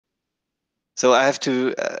So I have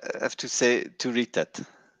to read that.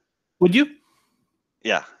 Would you?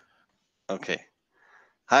 Yeah. Okay.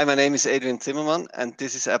 Hi, my name is Adrian Zimmermann, and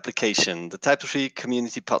this is Application, the TYPO3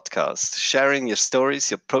 community podcast, sharing your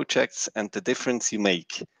stories, your projects, and the difference you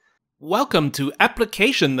make. Welcome to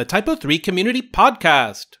Application, the TYPO3 community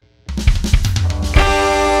podcast.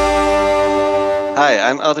 Hi,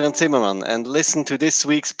 I'm Adrian Zimmermann, and listen to this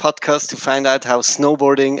week's podcast to find out how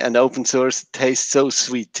snowboarding and open source taste so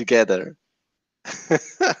sweet together.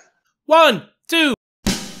 1, 2.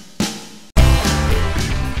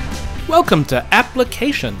 Welcome to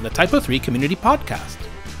Application, the TYPO3 community podcast.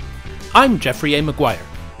 I'm Jeffrey A. McGuire.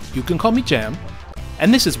 You can call me Jam.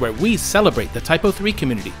 And this is where we celebrate the TYPO3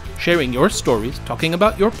 community, sharing your stories, talking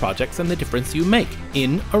about your projects and the difference you make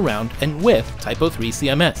in, around, and with TYPO3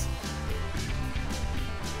 CMS.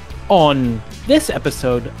 On this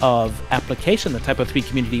episode of Application, the TYPO3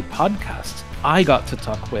 community podcast, I got to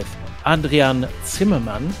talk with Adrian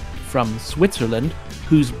Zimmermann from Switzerland,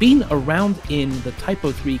 who's been around in the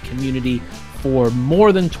TYPO3 community for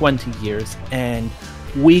more than 20 years, and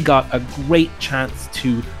we got a great chance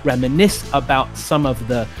to reminisce about some of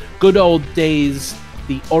the good old days,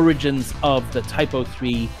 the origins of the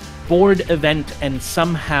TYPO3 board event, and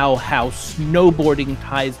somehow how snowboarding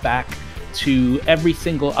ties back to every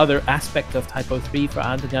single other aspect of TYPO3 for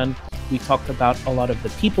Adrian. We talked about a lot of the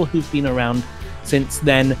people who've been around since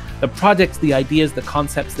then, the projects, the ideas, the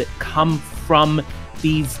concepts that come from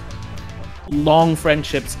these long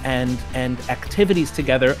friendships and activities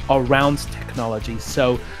together around technology.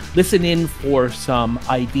 So listen in for some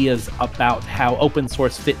ideas about how open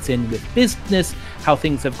source fits in with business, how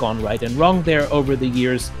things have gone right and wrong there over the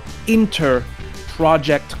years,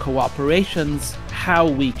 inter-project cooperations, how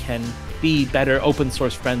we can be better open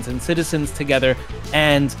source friends and citizens together,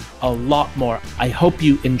 and a lot more. I hope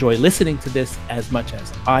you enjoy listening to this as much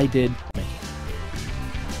as I did making it.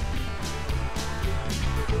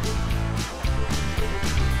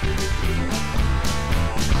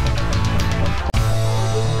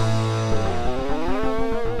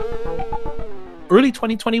 Early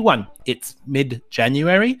 2021, it's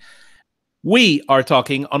mid-January. We are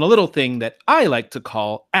talking on a little thing that I like to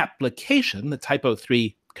call Application, the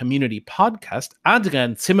TYPO3 community podcast.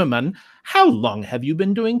 Adrian Zimmermann, how long have you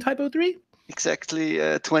been doing TYPO3? Exactly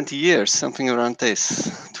 20 years, something around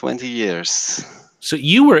this. 20 years. So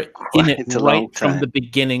you were in it Quite a right long from time. the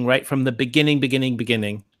beginning, right from the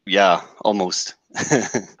beginning. Yeah, almost.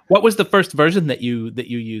 What was the first version that you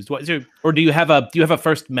used? What is your, or do you have a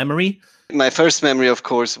first memory? My first memory, of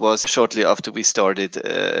course, was shortly after we started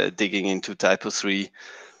digging into TYPO3,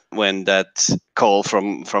 when that call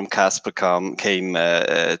from Casper came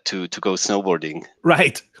to go snowboarding.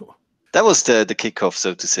 Right. That was the kickoff,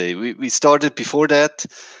 so to say. We started before that,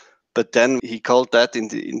 but then he called that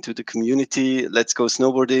into the community. Let's go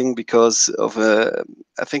snowboarding because of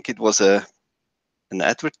I think it was an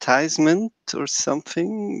advertisement or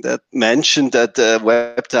something that mentioned that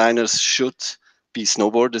web designers should be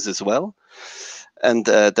snowboarders as well, and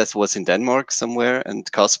that was in Denmark somewhere.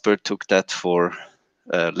 And Casper took that for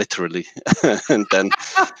literally, and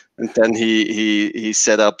then he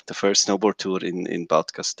set up the first snowboard tour in Bad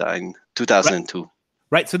Gastein, 2002.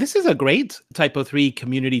 Right. So this is a great TYPO3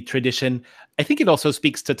 community tradition. I think it also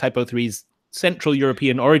speaks to TYPO3's Central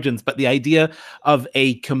European origins, but the idea of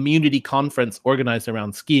a community conference organized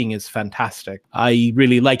around skiing is fantastic. I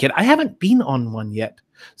really like it. I haven't been on one yet.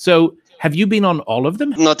 So have you been on all of them?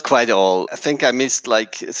 Not quite all. I think I missed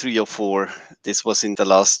like 3 or 4. This was in the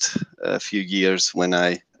last few years when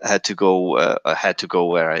I had to go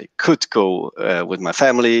where I could go with my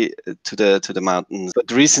family to the mountains.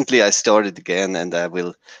 But recently I started again, and I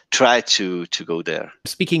will try to go there.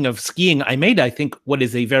 Speaking of skiing, I made, I think, what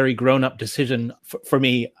is a very grown-up decision for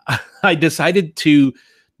me. I decided to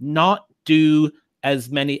not do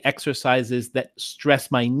as many exercises that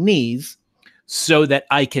stress my knees so that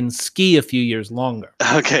I can ski a few years longer.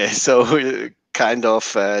 Okay, so kind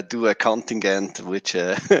of do a contingent which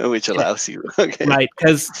allows you. Okay. Right,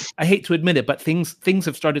 because I hate to admit it, but things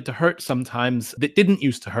have started to hurt sometimes that didn't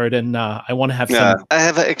used to hurt, and I want to have some. I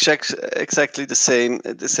have exactly the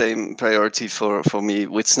same priority for me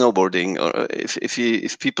with snowboarding. Or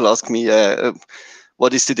if people ask me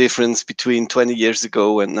what is the difference between 20 years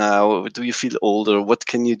ago and now, do you feel older, what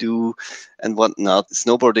can you do and what not,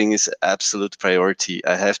 snowboarding is absolute priority.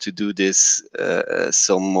 I have to do this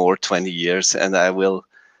some more 20 years, and I will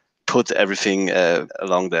put everything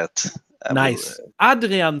along that. Nice.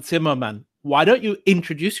 Adrian Zimmermann, why don't you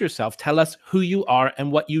introduce yourself? Tell us who you are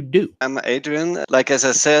and what you do. I'm Adrian. Like, as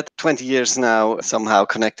I said, 20 years now, somehow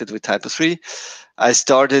connected with TYPO3. I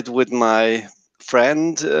started with my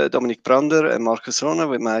friend, Dominik Brander and Markus Rohner,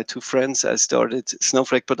 with my two friends, I started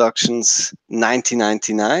Snowflake Productions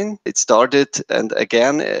 1999. It started, and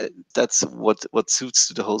again, that's what suits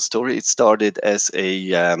to the whole story. It started as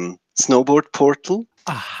a snowboard portal. It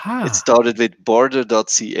Aha. started with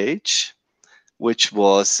border.ch, which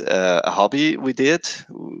was a hobby we did.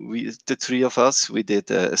 We, the three of us, we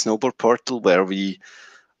did a snowboard portal where we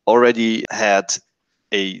already had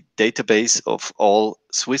a database of all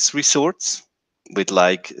Swiss resorts with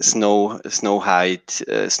like snow height,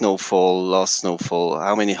 snowfall, last snowfall,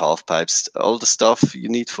 how many half pipes, all the stuff you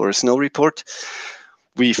need for a snow report.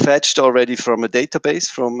 We fetched already from a database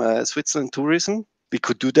from Switzerland Tourism. We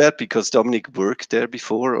could do that because Dominic worked there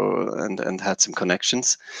before and had some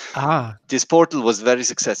connections. Ah. This portal was very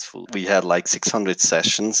successful. We had like 600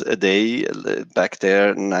 sessions a day back there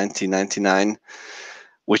in 1999,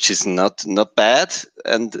 which is not bad.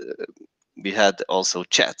 And we had also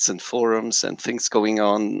chats and forums and things going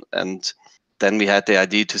on. And then we had the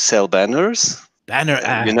idea to sell banners. Banner You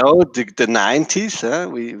ad. know, the 90s,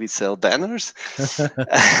 we sell banners.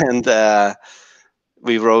 And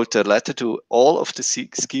we wrote a letter to all of the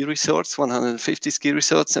ski resorts, 150 ski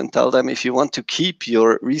resorts, and tell them if you want to keep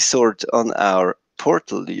your resort on our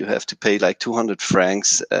portal, you have to pay like 200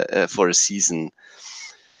 francs for a season.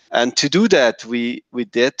 And to do that, we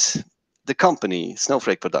did the company,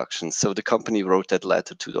 Snowflake Productions. So the company wrote that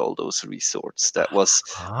letter to all those resorts. That was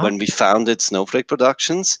when we founded Snowflake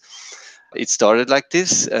Productions. It started like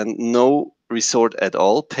this, and no resort at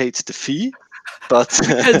all paid the fee. But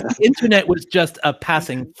Because the internet was just a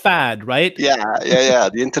passing fad, right? yeah.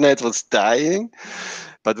 The internet was dying,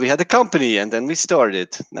 but we had a company, and then we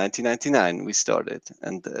started. 1999, we started,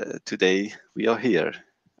 and today we are here.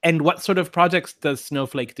 And what sort of projects does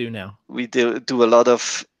Snowflake do now? We do a lot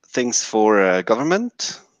of things for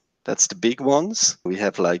government. That's the big ones. We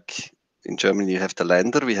have like in Germany, you have the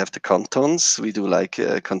Länder, we have the cantons. We do like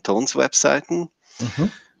Kantonswebseiten. Mm-hmm.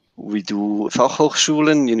 We do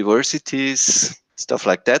Fachhochschulen, universities, stuff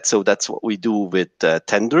like that. So that's what we do with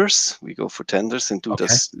tenders. We go for tenders and do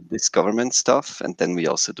this government stuff. And then we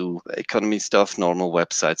also do economy stuff, normal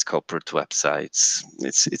websites, corporate websites.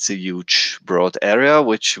 It's a huge, broad area,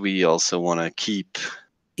 which we also want to keep.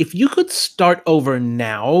 If you could start over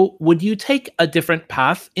now, would you take a different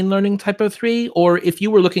path in learning TYPO3? Or if you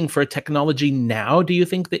were looking for technology now, do you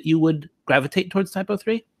think that you would gravitate towards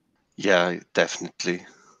TYPO3? Yeah, definitely.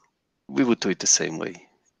 We would do it the same way.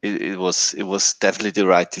 It was definitely the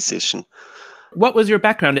right decision. What was your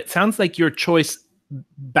background? It sounds like your choice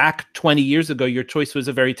back 20 years ago, your choice was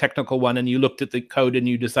a very technical one, and you looked at the code and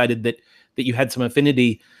you decided that you had some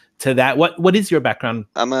affinity to that. What is your background?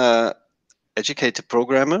 I'm a educated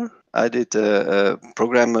programmer. I did a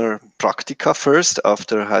programmer practica first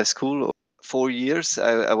after high school. 4 years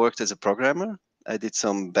I worked as a programmer. I did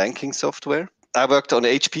some banking software. I worked on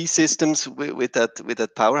HP systems with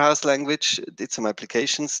that Powerhouse language, did some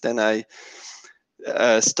applications. Then I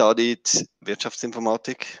studied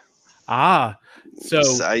Wirtschaftsinformatik. So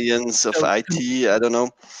science of IT, I don't know.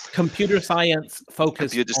 Computer science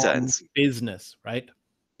focused Computer on science. business, right?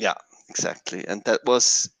 Yeah, exactly. And that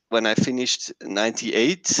was when I finished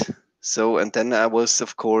 98. So, and then I was,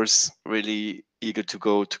 of course, really eager to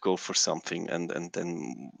go for something. And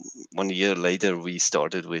then 1 year later, we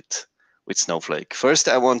started with Snowflake. First,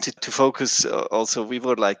 I wanted to focus. Also, we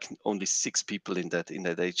were like only 6 people in that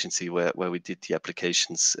agency where we did the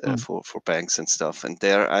applications for banks and stuff. And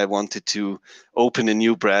there, I wanted to open a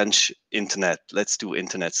new branch, internet. Let's do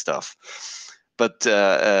internet stuff. But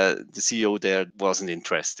the CEO there wasn't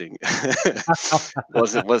interesting.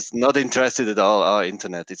 was not interested at all. Oh,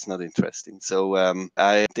 internet, it's not interesting. So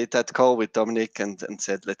I did that call with Dominic and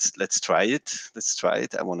said, let's try it. Let's try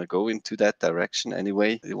it. I want to go into that direction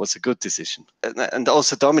anyway. It was a good decision. And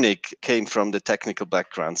also Dominic came from the technical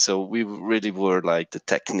background, so we really were like the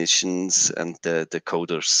technicians and the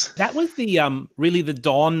coders. That was the really the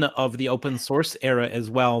dawn of the open source era as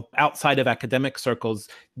well. Outside of academic circles,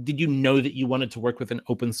 did you know that you wanted to work with an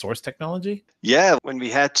open source technology? Yeah, when we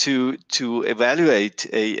had to evaluate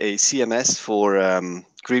a CMS for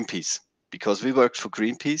Greenpeace, because we worked for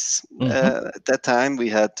Greenpeace at that time. We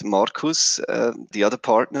had Marcus, the other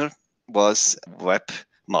partner, was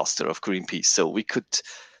webmaster of Greenpeace, so we could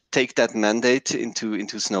take that mandate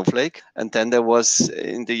into Snowflake. And then there was,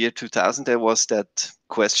 in the year 2000, there was that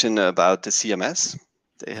question about the CMS.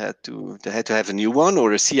 They had to have a new one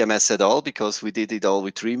or a CMS at all, because we did it all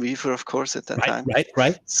with Dreamweaver, of course, at that time.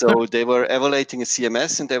 Right. So they were evaluating a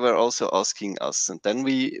CMS, and they were also asking us. And then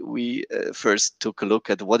we first took a look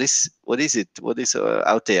at what is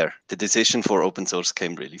out there. The decision for open source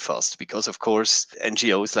came really fast, because of course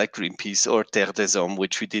NGOs like Greenpeace or Terre des Hommes,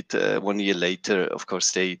 which we did 1 year later, of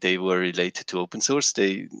course they were related to open source.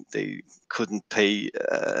 They couldn't pay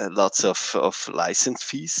lots of license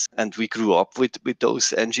fees, and we grew up with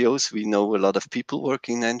those NGOs. We know a lot of people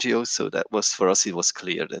working in NGOs, so that was, for us, it was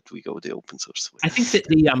clear that we go the open source way. I think that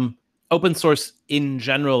the open source in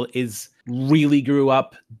general really grew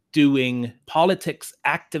up doing politics,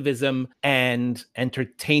 activism, and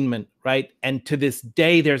entertainment, right? And to this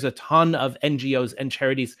day, there's a ton of NGOs and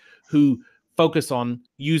charities who focus on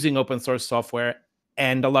using open source software,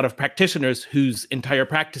 and a lot of practitioners whose entire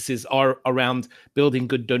practices are around building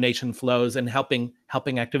good donation flows and helping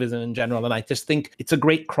activism in general. And I just think it's a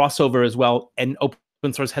great crossover as well. And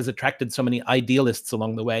open source has attracted so many idealists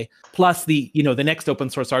along the way. Plus, the next open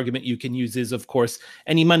source argument you can use is, of course,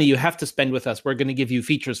 any money you have to spend with us, we're going to give you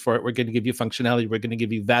features for it. We're going to give you functionality. We're going to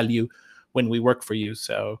give you value when we work for you.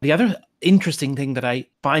 So the other interesting thing that I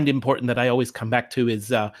find important that I always come back to is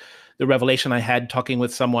the revelation I had talking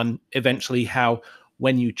with someone eventually, how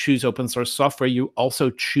when you choose open source software, you also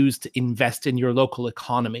choose to invest in your local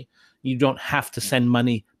economy. You don't have to send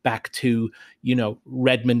money back to,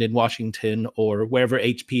 Redmond in Washington or wherever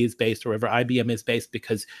HP is based or wherever IBM is based,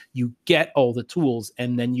 because you get all the tools,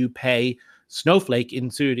 and then you pay Snowflake in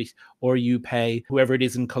Zurich, or you pay whoever it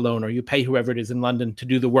is in Cologne, or you pay whoever it is in London to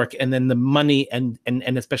do the work. And then the money and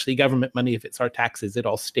especially government money, if it's our taxes, it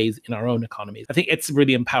all stays in our own economies. I think it's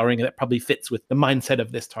really empowering, and that probably fits with the mindset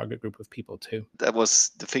of this target group of people too. That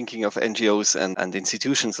was the thinking of NGOs and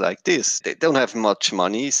institutions like this. They don't have much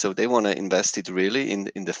money, so they want to invest it really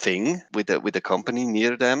in the thing with the company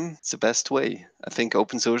near them. It's the best way. I think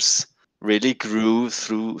open source really grew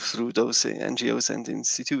through those NGOs and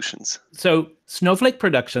institutions. So Snowflake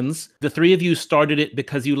Productions, the three of you started it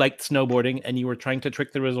because you liked snowboarding and you were trying to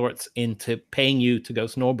trick the resorts into paying you to go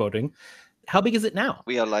snowboarding. How big is it now?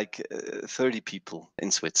 We are like 30 people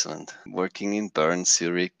in Switzerland, working in Bern,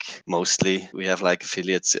 Zurich, mostly. We have like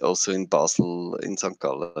affiliates also in Basel, in St.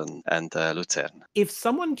 Gallen, and Lucerne. If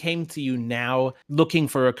someone came to you now looking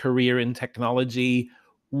for a career in technology,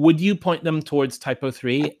 would you point them towards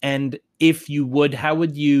TYPO3? And if you would, how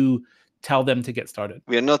would you tell them to get started?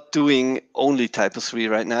 We are not doing only TYPO3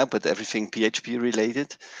 right now, but everything PHP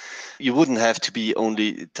related. You wouldn't have to be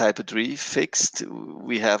only TYPO3 fixed.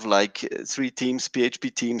 We have like 3 teams,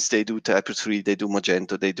 PHP teams. They do TYPO3, they do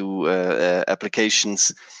Magento, they do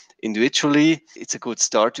applications individually. It's a good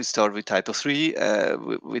start to start with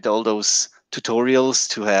TYPO3 with all those tutorials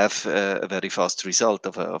to have a very fast result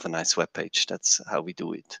of a nice web page. That's how we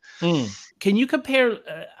do it. Can you compare,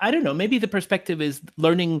 I don't know, maybe the perspective is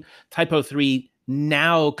learning TYPO3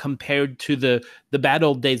 now compared to the bad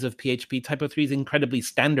old days of PHP. TYPO3 is incredibly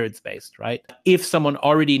standards based, right? If someone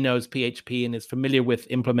already knows PHP and is familiar with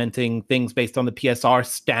implementing things based on the PSR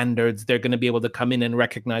standards, they're going to be able to come in and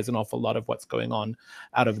recognize an awful lot of what's going on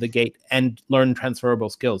out of the gate and learn transferable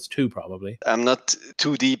skills too, probably. I'm not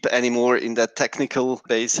too deep anymore in that technical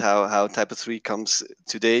base, how TYPO3 comes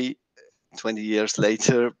today, 20 years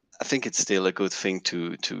later. I think it's still a good thing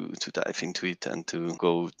to dive into it and to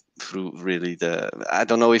go through really I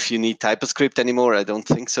don't know if you need TypoScript anymore. I don't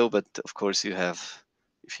think so, but of course you have,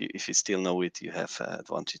 if you still know it, you have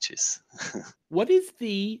advantages. What is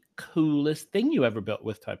the coolest thing you ever built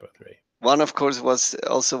with TYPO3? One, of course, was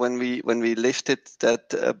also when we lifted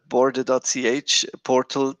that border.ch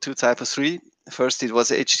portal to TYPO3. First, it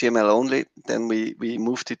was HTML only. Then we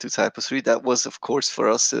moved it to TYPO3. That was, of course, for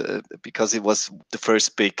us because it was the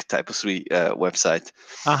first big TYPO3 website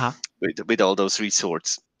with all those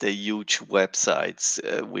resorts. The huge websites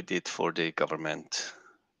we did for the government,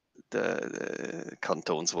 the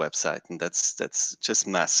canton's website, and that's just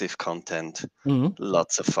massive content,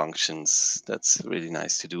 lots of functions. That's really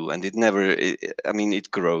nice to do, and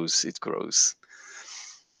it grows.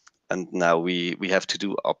 And now we have to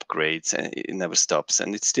do upgrades, and it never stops,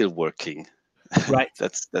 and it's still working. Right.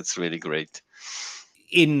 That's really great.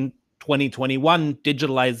 In 2021,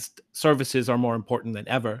 digitalized services are more important than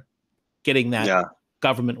ever. Getting that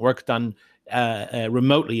government work done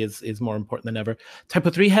remotely is more important than ever.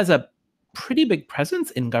 TYPO3 has a pretty big presence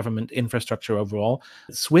in government infrastructure overall.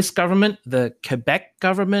 Swiss government, the Quebec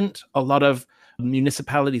government, a lot of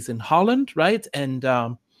municipalities in Holland, right? And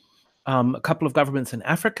a couple of governments in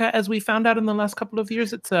Africa, as we found out in the last couple of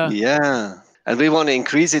years. And we want to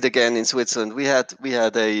increase it again in Switzerland. We had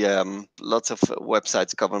a lots of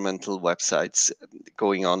websites, governmental websites,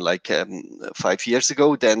 going on like 5 years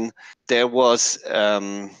ago. Then there was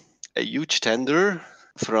a huge tender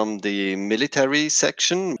from the military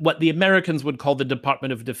section. What the Americans would call the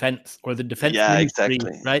Department of Defense or the Defense Yeah, Ministry,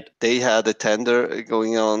 exactly. right? They had a tender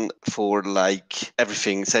going on for like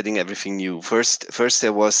everything, setting everything new. First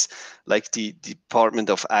there was like the Department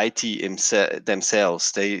of IT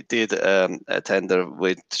themselves. They did a tender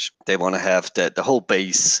which they want to have the whole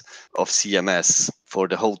base of CMS for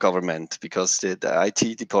the whole government, because the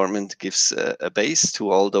IT department gives a base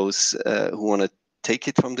to all those who want to take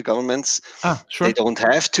it from the governments. Sure. They don't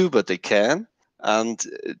have to, but they can. And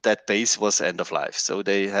that base was end of life, so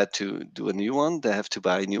they had to do a new one. They have to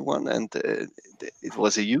buy a new one, and it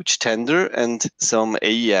was a huge tender, and some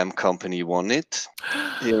AEM company won it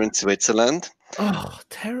here in Switzerland. Oh,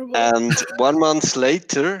 terrible. And 1 month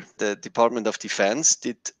later, the Department of Defense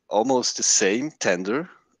did almost the same tender,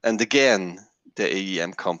 and again the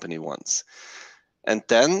AEM company won. And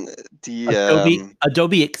then the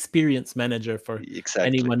Adobe Experience Manager, for exactly.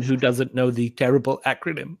 anyone who doesn't know the terrible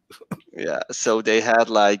acronym. Yeah, so they had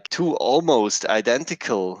like two almost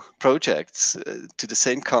identical projects to the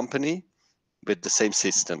same company with the same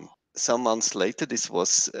system. Some months later, this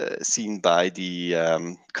was seen by the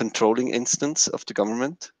controlling instance of the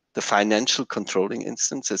government, the financial controlling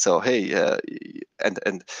instance. So hey,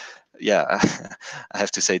 and yeah, I have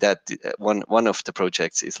to say that one of the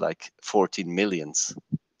projects is like 14 millions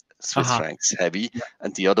Swiss francs heavy,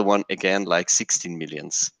 and the other one again like 16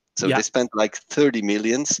 millions. So they spent like 30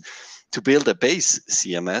 millions to build a base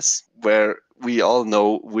CMS, where we all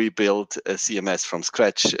know we built a CMS from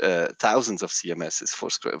scratch, thousands of CMSs for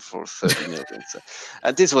 30 million.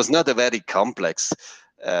 And this was not a very complex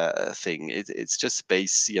thing. It's just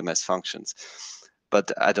base CMS functions. But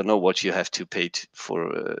I don't know what you have to pay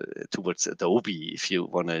for towards Adobe if you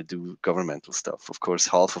want to do governmental stuff. Of course,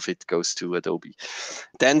 half of it goes to Adobe.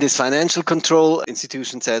 Then this financial control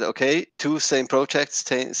institution said, okay, two same projects,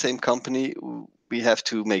 same company, we have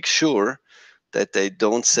to make sure that they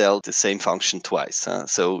don't sell the same function twice.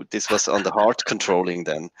 So this was on the hard controlling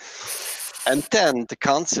then. And then the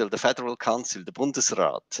council, the federal council, the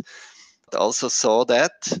Bundesrat, also saw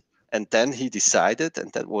that. And then he decided,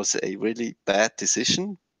 and that was a really bad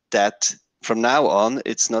decision, that from now on,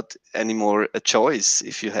 it's not anymore a choice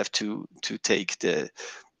if you have to take the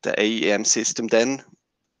AEM system then,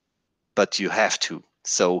 but you have to.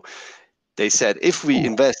 So they said, if we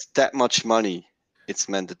invest that much money, it's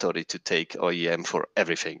mandatory to take OEM for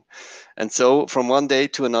everything. And so from one day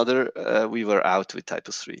to another, we were out with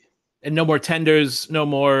TYPO3. And no more tenders, no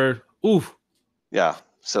more, Yeah,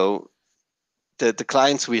 so the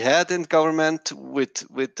clients we had in government with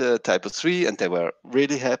the TYPO3, and they were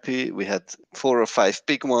really happy. We had 4 or 5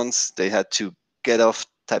 big ones. They had to get off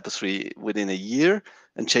TYPO3 within a year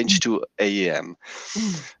and change to AEM.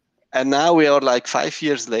 And now we are like 5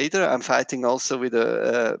 years later. I'm fighting also with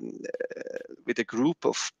a group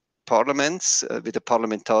of parliaments, with a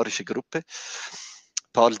parlamentarische Gruppe,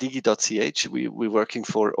 pardigi.ch. We're working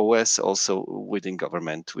for OS also within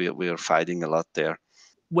government. We are fighting a lot there.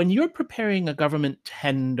 When you're preparing a government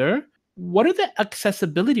tender, what are the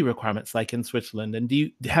accessibility requirements like in Switzerland? And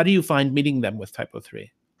how do you find meeting them with TYPO3?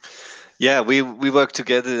 Yeah, we work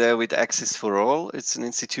together there with Access for All. It's an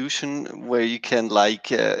institution where you can like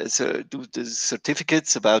do the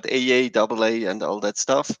certificates about AA, AA, and all that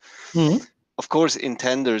stuff. Mm-hmm. Of course, in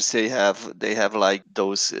tenders they have like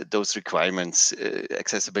those requirements.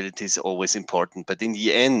 Accessibility is always important, but in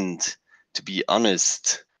the end, to be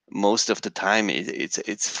honest, most of the time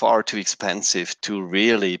it's far too expensive to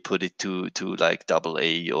really put it to like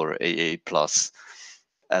AA or AA plus.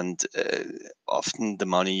 And often the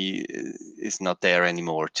money is not there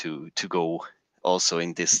anymore to go also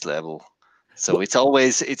in this level. So it's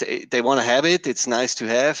always they want to have it. It's nice to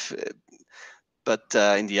have, but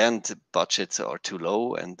in the end, budgets are too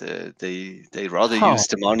low, and they rather use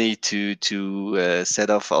the money to set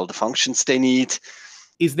off all the functions they need.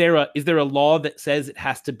 Is there a law that says it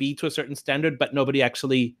has to be to a certain standard, but nobody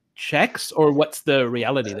actually checks, or what's the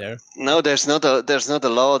reality there? No, there's not a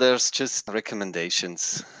law. There's just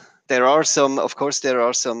recommendations. There are some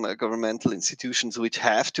governmental institutions which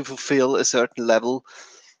have to fulfill a certain level,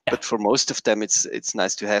 but for most of them, it's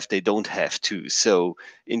nice to have. They don't have to. So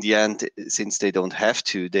in the end, since they don't have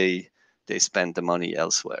to, they spend the money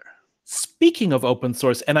elsewhere. Speaking of open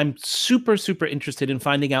source, and I'm super, super interested in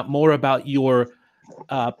finding out more about your,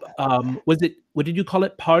 was it what did you call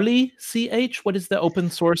it? Parley CH? What is the open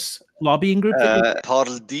source lobbying group that you? Oh,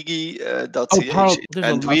 Parldigi.ch. Parl. There's a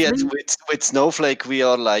And we lovely. with Snowflake, we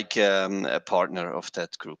are like a partner of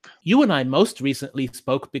that group. You and I most recently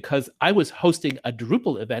spoke because I was hosting a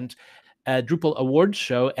Drupal event, a Drupal awards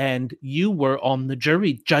show, and you were on the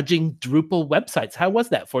jury judging Drupal websites. How was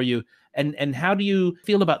that for you? And how do you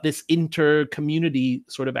feel about this inter-community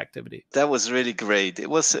sort of activity? That was really great. It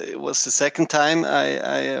was the second time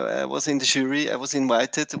I was in the jury. I was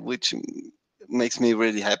invited, which makes me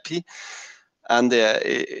really happy. And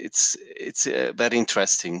it's very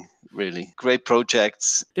interesting, really. Great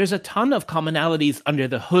projects. There's a ton of commonalities under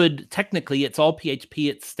the hood. Technically, it's all PHP,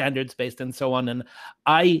 it's standards based and so on. And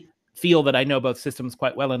I feel that I know both systems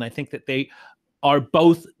quite well, and I think that they are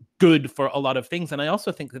both good for a lot of things. And I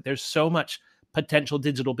also think that there's so much potential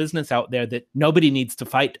digital business out there that nobody needs to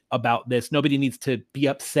fight about this. Nobody needs to be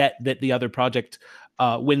upset that the other project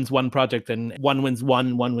wins one project and one wins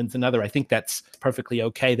one wins another. I think that's perfectly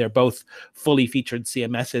okay. They're both fully featured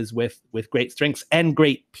CMSs with great strengths and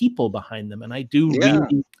great people behind them. And I do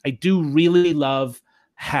really love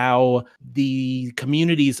how the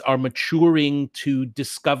communities are maturing to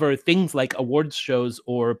discover things like awards shows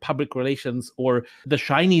or public relations or the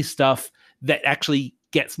shiny stuff that actually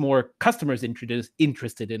gets more customers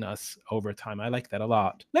interested in us over time. I like that a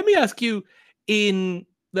lot. Let me ask you, in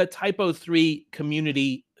the TYPO3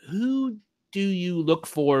 community, who do you look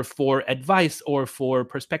for advice or for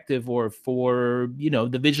perspective or for,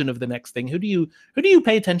 the vision of the next thing? Who do you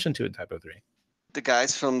pay attention to in TYPO3? The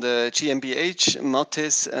guys from the GmbH,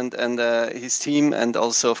 Mattis and his team, and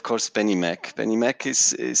also of course Benny Mac. Benny Mac is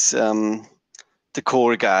the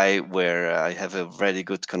core guy where I have a very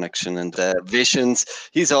good connection and visions.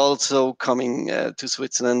 He's also coming to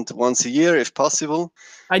Switzerland once a year, if possible.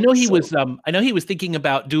 I know he was. I know he was thinking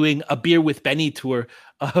about doing a beer with Benny tour,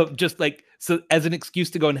 just like so as an excuse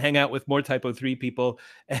to go and hang out with more TYPO3 people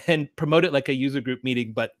and promote it like a user group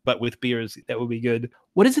meeting, but with beers. That would be good.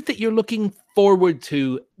 What is it that you're looking forward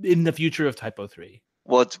to in the future of TYPO3?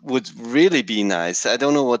 What would really be nice, I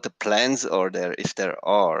don't know what the plans are there, if there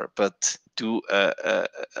are, but do a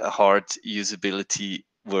hard usability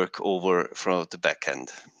work over from the back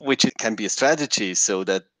end, which it can be a strategy so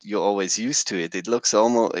that you're always used to it. It looks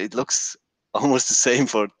almost the same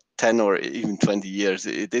for 10 or even 20 years.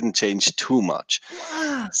 It didn't change too much.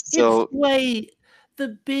 Wow, So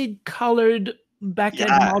the big colored backend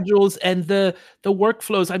modules and the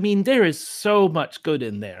workflows. I mean, there is so much good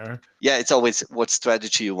in there. Yeah, it's always what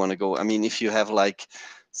strategy you want to go. I mean, if you have like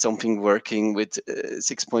something working with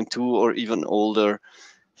 6.2 or even older,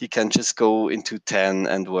 he can just go into 10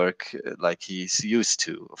 and work like he's used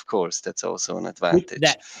to. Of course, that's also an advantage.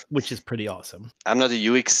 Which is pretty awesome. I'm not a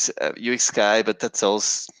UX guy, but that's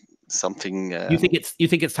also something. You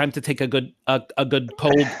think it's time to take a good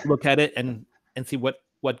cold look at it and see where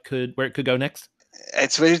it could go next?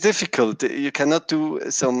 It's very difficult. You cannot do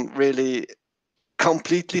some really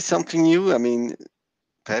completely something new. I mean,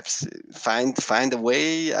 perhaps find a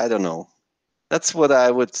way. I don't know. That's what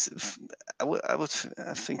I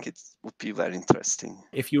think it would be very interesting.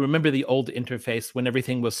 If you remember the old interface when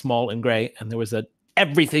everything was small and gray and there was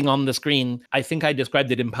everything on the screen, I think I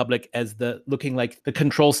described it in public as looking like the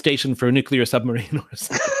control station for a nuclear submarine or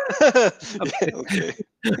something. Okay.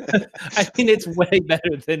 I mean, it's way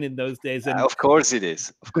better than in those days. And of course it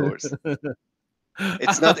is. Of course.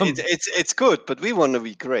 It's not. It's good, but we want to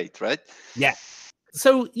be great, right? Yeah.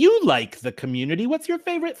 So you like the community. What's your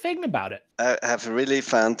favorite thing about it? I have really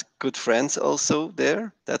found good friends also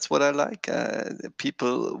there. That's what I like.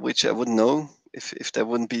 People which I wouldn't know if there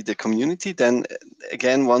wouldn't be the community. Then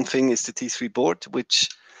again, one thing is the T3 board, which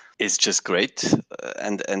is just great,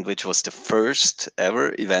 and which was the first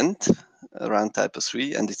ever event around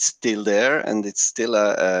TYPO3, and it's still there, and it's still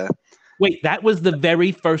a Wait, that was the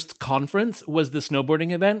very first conference? Was the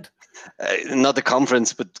snowboarding event? Not a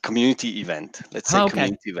conference, but community event. Let's say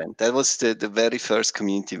community event. That was the very first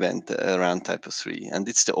community event around TYPO3, and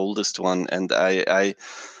it's the oldest one. And I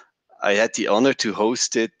had the honor to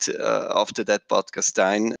host it after that Bad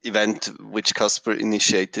Gastein event, which Kasper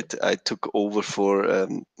initiated. I took over for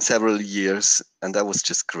several years, and that was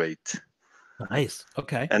just great. Nice.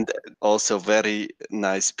 Okay. And also very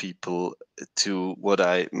nice people to what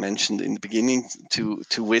I mentioned in the beginning, to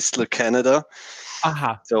Whistler, Canada.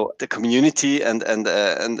 So the community and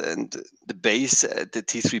the base, the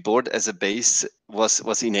T3 board as a base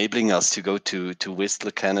was enabling us to go to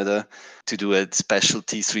Whistler, Canada, to do a special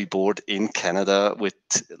T3 board in Canada with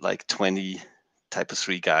like 20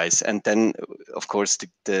 TYPO3 guys. And then, of course,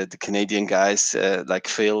 the Canadian guys like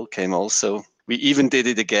Phil came also. We even did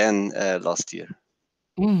it again last year.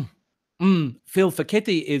 Phil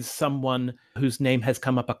Facchetti is someone whose name has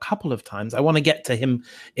come up a couple of times. I want to get to him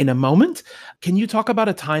in a moment. Can you talk about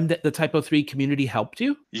a time that the TYPO3 community helped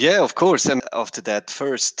you? Yeah, of course. And after that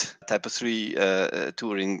first TYPO3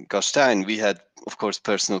 tour in Gastein, we had, of course,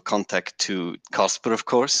 personal contact to Casper, of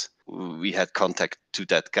course. We had contact to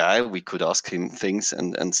that guy. We could ask him things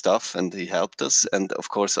and stuff, and he helped us. And of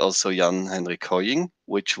course, also Jan Henrik Hoying,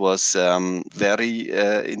 which was very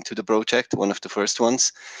into the project, one of the first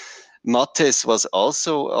ones. Mattes was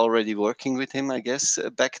also already working with him, I guess,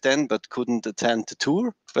 back then, but couldn't attend the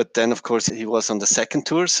tour. But then, of course, he was on the second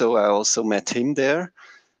tour, so I also met him there.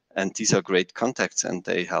 And these are great contacts, and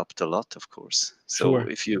they helped a lot, of course. So Sure.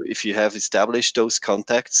 if you have established those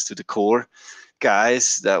contacts to the core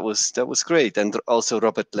guys, that was great. And also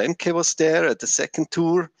Robert Lemke was there at the second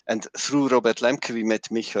tour, and through Robert Lemke we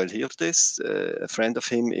met Michael Hirdes, a friend of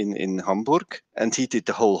him in Hamburg, and he did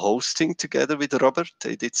the whole hosting together with Robert.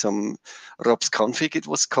 They did some Rob's config, it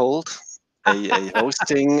was called. A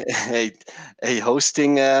hosting a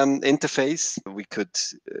hosting interface. We could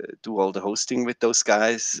do all the hosting with those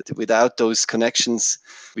guys. Without those connections,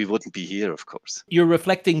 we wouldn't be here, of course. You're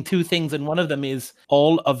reflecting two things, and one of them is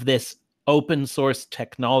all of this open source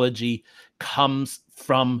technology comes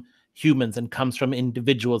from humans and comes from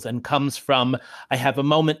individuals and comes from, I have a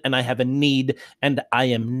moment and I have a need and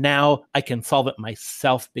I can solve it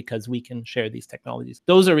myself because we can share these technologies.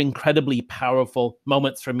 Those are incredibly powerful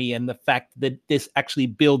moments for me. And the fact that this actually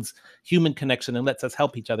builds human connection and lets us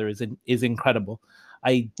help each other is incredible.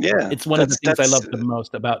 It's one of the things I love the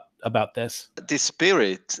most about this. The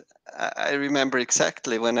spirit. I remember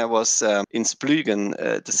exactly when I was in Splügen,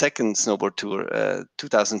 the second snowboard tour,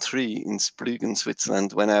 2003 in Splügen,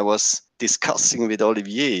 Switzerland, when I was discussing with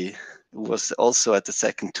Olivier, who was also at the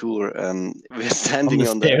second tour. We were standing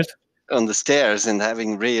on the stairs and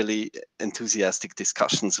having really enthusiastic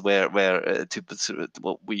discussions where we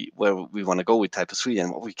want to go with TYPO3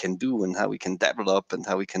 and what we can do and how we can develop and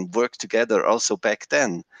how we can work together also back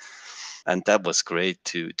then. And that was great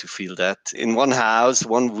to feel that in one house,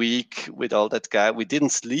 1 week with all that guy. We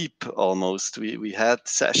didn't sleep almost. We had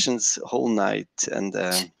sessions whole night, and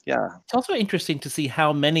yeah. It's also interesting to see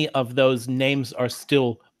how many of those names are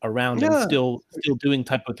still around and still doing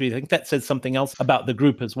TYPO3. I think that says something else about the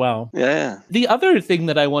group as well. Yeah. The other thing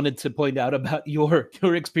that I wanted to point out about your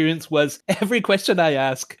experience was every question I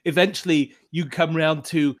ask, eventually you come around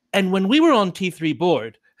to, and when we were on T3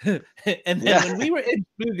 board, and then when we were in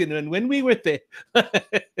Splügen and when we were there,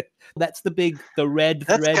 that's the red thread.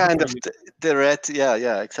 That's kind of the red,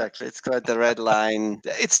 yeah, exactly. It's quite the red line.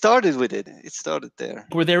 It started with it. It started there.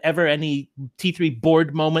 Were there ever any T3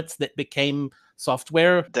 board moments that became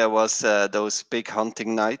software? There was those big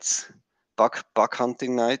hunting nights. Buck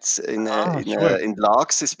hunting nights in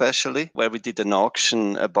Laaks especially, where we did an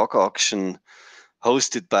auction, a buck auction,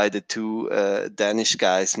 hosted by the two Danish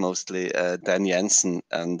guys mostly, Dan Jensen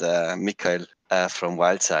and Mikael from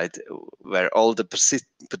Wildside, where all the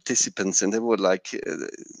participants, and there were like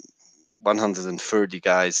 130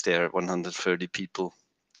 guys there, 130 people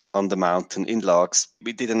on the mountain in Laaks.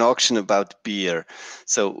 We did an auction about beer,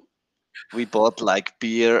 so we bought like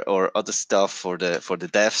beer or other stuff for the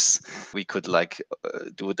devs. We could like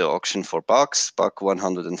do the auction for buck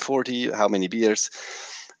 140, how many beers,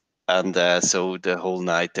 and so the whole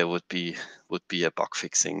night there would be a bug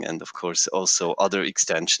fixing, and of course also other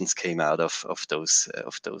extensions came out of those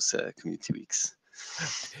community weeks.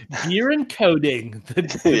 Beer and coding, the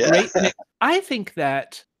great mix. I think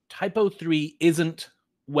that TYPO3 isn't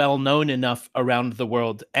well known enough around the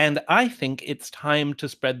world, and I think it's time to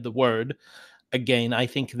spread the word. Again, I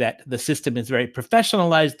think that the system is very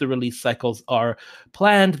professionalized, the release cycles are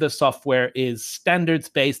planned, the software is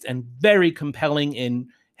standards-based and very compelling and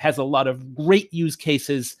has a lot of great use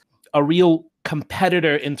cases, a real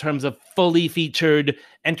competitor in terms of fully featured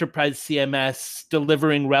enterprise CMS,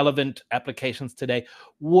 delivering relevant applications today.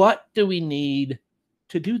 What do we need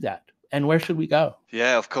to do that? And where should we go?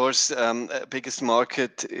 Yeah, of course, biggest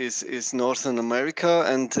market is Northern America,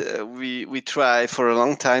 and we try for a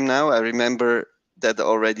long time now. I remember that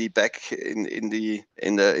already back in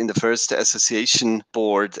the first association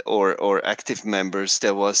board or active members,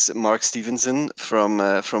 there was Mark Stevenson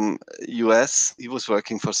from US. He was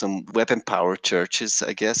working for some web empowered churches,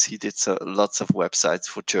 I guess. He did lots of websites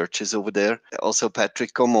for churches over there. Also,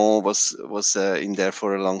 Patrick Gaumont was in there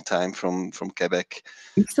for a long time from Quebec.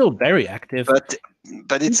 He's still very active. But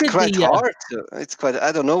But Who it's did quite the hard. It's quite.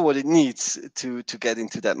 I don't know what it needs to get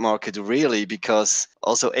into that market really, because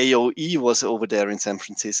also AOE was over there in San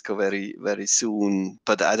Francisco very soon.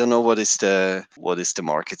 But I don't know what is the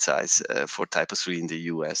market size for TYPO3 in the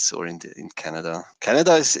US or in Canada.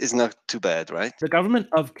 Canada is not too bad, right? The government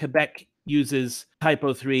of Quebec uses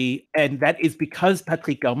TYPO3, and that is because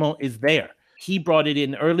Patrick Garmont is there. He brought it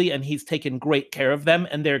in early, and he's taken great care of them,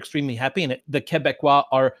 and they're extremely happy. And the Quebecois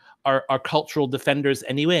are cultural defenders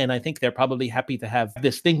anyway, and I think they're probably happy to have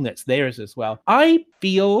this thing that's theirs as well. I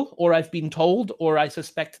feel, or I've been told, or I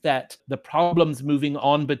suspect that the problems moving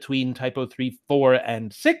on between TYPO3, 4,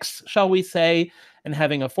 and 6, shall we say, and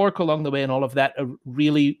having a fork along the way and all of that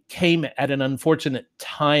really came at an unfortunate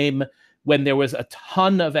time when there was a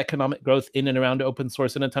ton of economic growth in and around open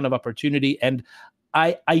source and a ton of opportunity. And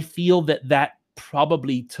I feel that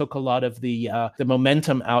probably took a lot of the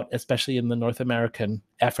momentum out, especially in the North American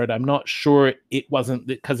effort. I'm not sure it wasn't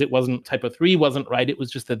because it wasn't TYPO3 wasn't right. It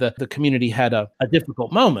was just that the community had a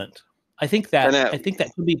difficult moment. I think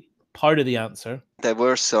that could be part of the answer. There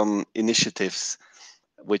were some initiatives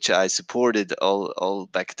which I supported all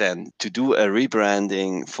back then, to do a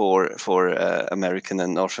rebranding for American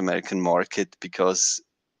and North American market, because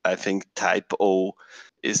I think TYPO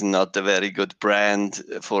is not a very good brand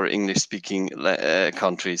for English-speaking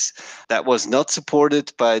countries. That was not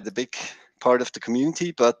supported by the big part of the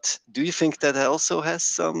community, but do you think that also has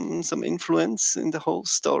some influence in the whole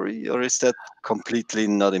story, or is that completely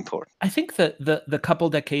not important? I think that the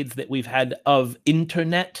couple decades that we've had of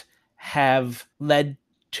internet have led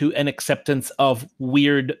to an acceptance of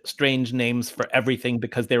weird, strange names for everything,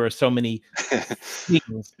 because there are so many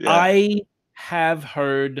things. Yeah.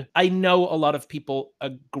 I know a lot of people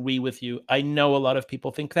agree with you. I know a lot of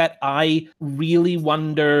people think that. I really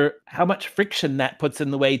wonder how much friction that puts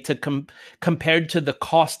in the way to compared to the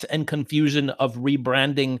cost and confusion of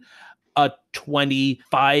rebranding a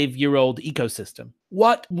 25-year-old ecosystem.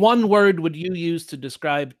 What one word would you use to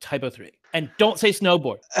describe TYPO3? And don't say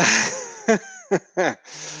snowboard.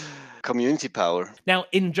 Community power. Now,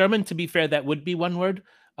 in German, to be fair, that would be one word.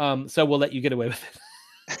 So we'll let you get away with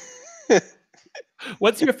it.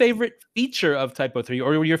 What's your favorite feature of TYPO3,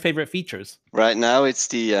 or your favorite features? Right now, it's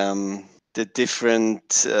the different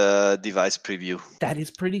device preview. That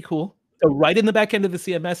is pretty cool. So right in the back end of the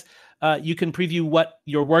CMS, you can preview what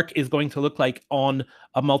your work is going to look like on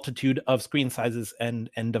a multitude of screen sizes and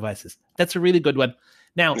devices. That's a really good one.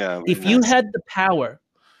 Now, if you had the power,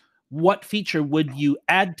 what feature would you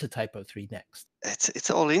add to TYPO3 next? It's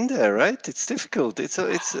all in there, right? It's difficult. It's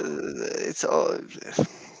all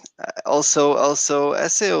also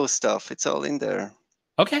SEO stuff. It's all in there.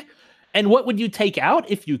 Okay. And what would you take out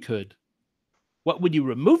if you could? What would you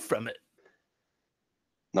remove from it?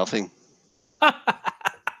 Nothing.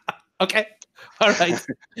 Okay. All right.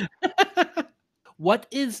 What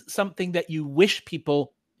is something that you wish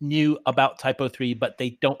people knew about TYPO3 but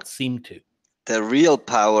they don't seem to? The real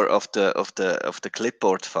power of the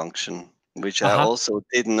clipboard function, which I also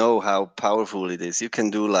didn't know how powerful it is. You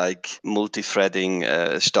can do like multi-threading,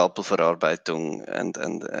 Stapelverarbeitung, and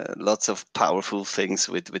lots of powerful things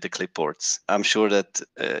with the clipboards. I'm sure that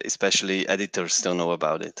especially editors don't know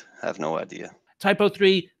about it. I have no idea.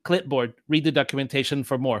 TYPO3 clipboard. Read the documentation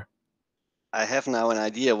for more. I have now an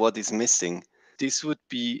idea what is missing. This would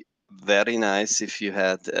be very nice if you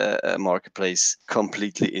had a marketplace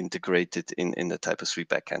completely integrated in the TYPO3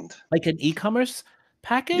 backend. Like an e-commerce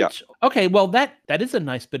package? Yeah. Okay, well that is a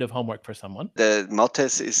nice bit of homework for someone. The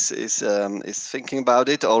Matthias is thinking about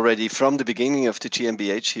it already from the beginning of the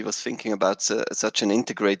GmbH. He was thinking about such an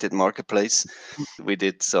integrated marketplace. We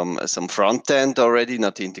did some front end already,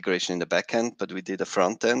 not the integration in the back end, but we did a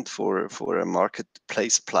front end for a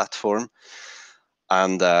marketplace platform.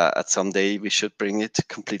 And at some day we should bring it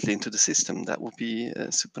completely into the system. That would be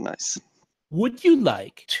super nice. Would you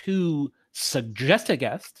like to suggest a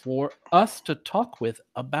guest for us to talk with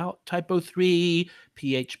about TYPO3,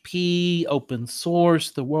 PHP, open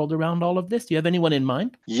source, the world around all of this? Do you have anyone in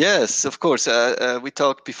mind? Yes, of course. We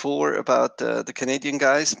talked before about the Canadian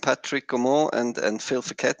guys, Patrick Gaumont and Phil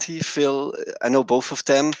Ficchetti. Phil, I know both of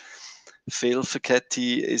them. Phil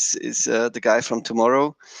Ficchetti is the guy from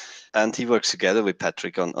Tomorrow, and he works together with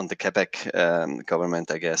Patrick on the Quebec government,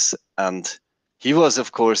 I guess. And he was,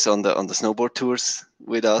 of course, on the snowboard tours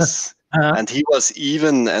with us. And he was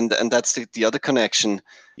even, and that's the other connection,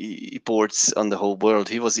 he boards on the whole world.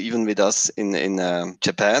 He was even with us in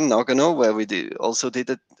Japan, Nagano, where we did a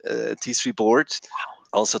T3 board.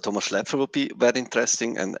 Also, Thomas Schlepfer would be very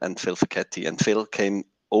interesting, and Phil Ficchetti. And Phil came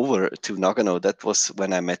over to Nagano. That was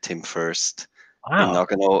when I met him first. in Wow.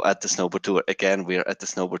 Nagano at the snowboard tour. Again, we're at the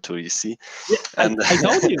snowboard tour, you see. Yeah, And I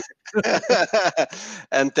told you.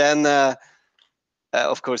 and then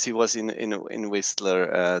of course he was in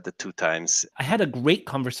Whistler the 2 times. I had a great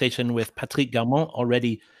conversation with Patrick Garmont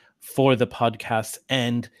already for the podcast,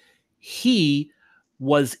 and he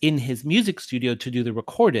was in his music studio to do the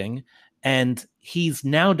recording, and he's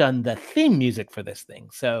now done the theme music for this thing.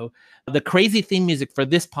 So the crazy theme music for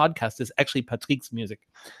this podcast is actually Patrick's music.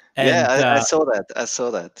 And I saw that. I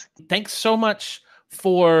saw that. thanks so much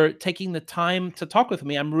for taking the time to talk with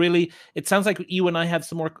me. It sounds like you and I have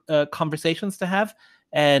some more conversations to have,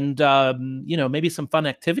 and maybe some fun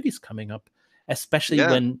activities coming up, especially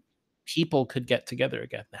when people could get together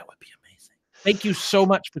again. That would be amazing. Thank you so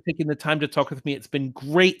much for taking the time to talk with me. It's been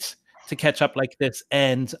great to catch up like this,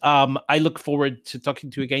 and I look forward to talking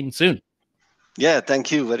to you again soon. Yeah,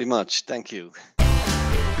 thank you very much. Thank you.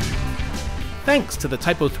 Thanks to the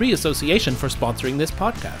TYPO3 Association for sponsoring this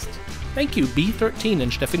podcast. Thank you B13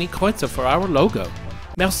 and Stephanie Kreutzer for our logo.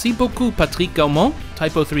 Merci beaucoup Patrick Gaumont,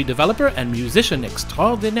 TYPO3 developer and musician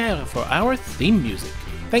extraordinaire, for our theme music.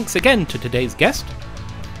 Thanks again to today's guest.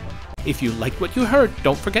 If you liked what you heard,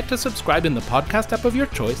 don't forget to subscribe in the podcast app of your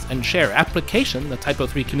choice and share Application, the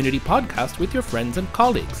TYPO3 community podcast, with your friends and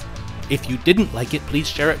colleagues. If you didn't like it, please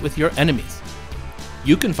share it with your enemies.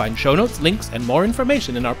 You can find show notes, links, and more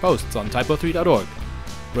information in our posts on typo3.org.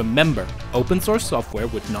 Remember, open source software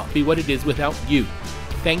would not be what it is without you.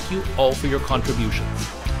 Thank you all for your contributions.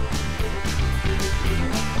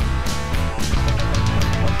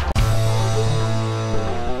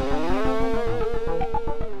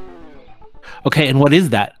 Okay, and what is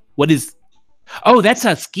that? Oh, that's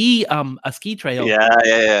a ski trail.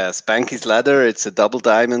 Yeah. Spanky's Ladder. It's a double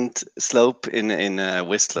diamond slope in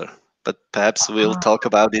Whistler. But perhaps we'll talk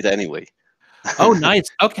about it anyway. Oh, nice.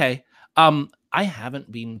 Okay. I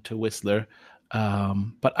haven't been to Whistler,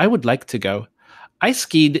 but I would like to go. Let's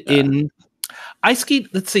see,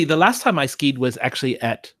 the last time I skied was actually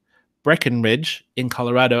at Breckenridge in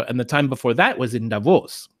Colorado, and the time before that was in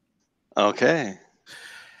Davos. Okay.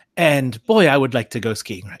 And boy, I would like to go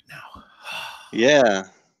skiing right now. Yeah.